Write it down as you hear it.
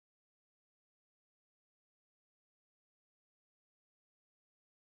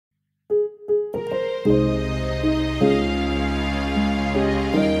It's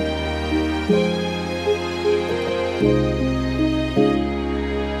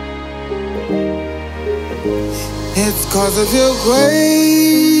 'cause of your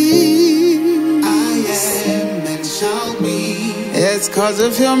grace I am and shall be. It's 'cause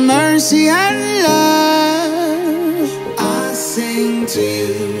of your mercy and love I sing to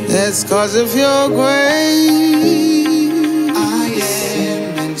you. It's 'cause of your grace I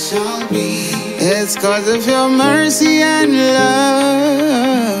am and shall be. It's 'cause of your mercy and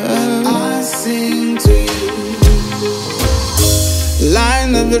love I sing to you.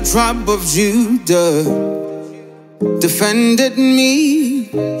 Lion of the tribe of Judah, defended me,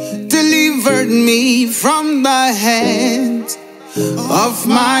 delivered me from the hands of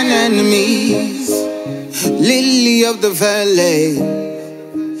mine enemies. Lily of the valley,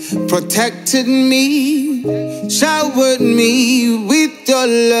 protected me, showered me with your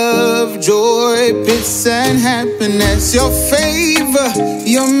love, joy, peace and happiness. Your favor,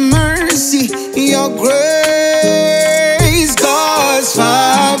 your mercy, your grace goes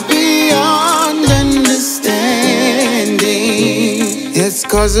far beyond understanding. It's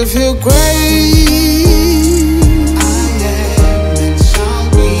 'cause of your grace I am and shall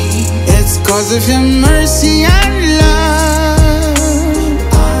be. It's 'cause of your mercy and love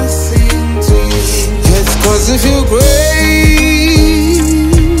I sing to you. It's 'cause of your grace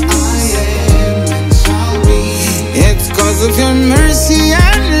I am and shall be. It's 'cause of your mercy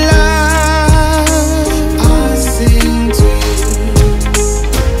and love I sing to you.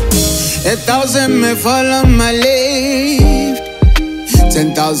 1,000 may fall on my left,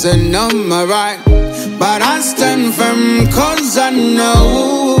 10,000 on my right, but I stand firm 'cause I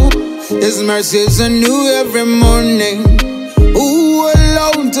know His mercies are new every morning. Who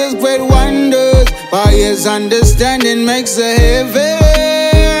alone does great wonders, by His understanding makes the heavens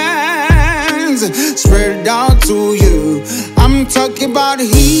spread out to you. I'm talking about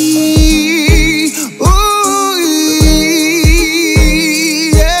He. Ooh,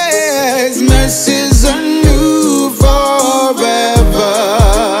 yeah, His mercies are new forever.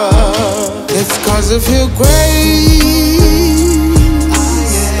 It's 'cause of your grace I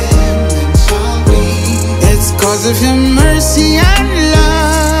am and shall be. It's 'cause of your mercy and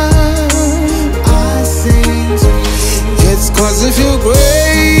love I sing to you. It's 'cause of your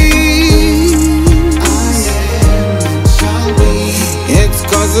grace I am and shall be. It's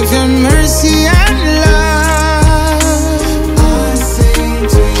 'cause of your mercy and love I sing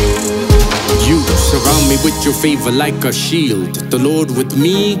to you. You surround me with your favor like a shield. The Lord with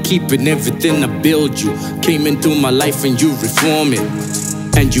me, keeping everything I build. You came into my life and you reform it,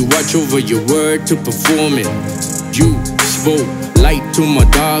 and you watch over your word to perform it. You spoke light to my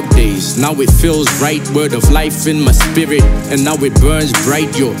dark days. Now it feels right, word of life in my spirit, and now it burns bright.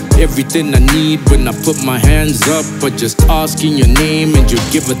 You're everything I need when I put my hands up. But just asking your name and you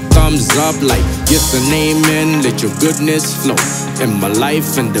give a thumbs up like yes and amen. Let your goodness flow in my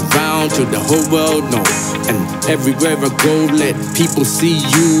life and around to the whole world know. And everywhere I go, let people see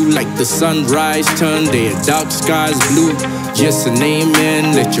you like the sunrise turn their dark skies blue. Yes and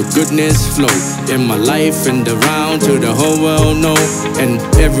amen, let your goodness flow in my life and around to the whole world know. And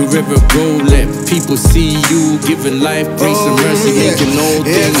everywhere I go, let people see you giving life, grace and mercy, making all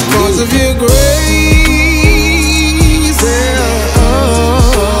things new. It's 'cause of your grace, yeah.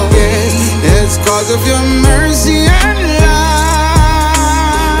 Oh, yeah. It's 'cause of your mercy and love.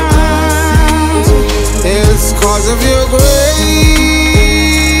 It's 'cause of your grace.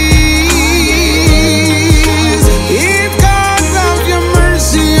 It's 'cause of your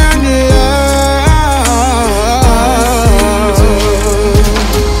mercy and love.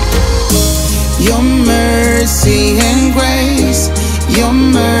 Your mercy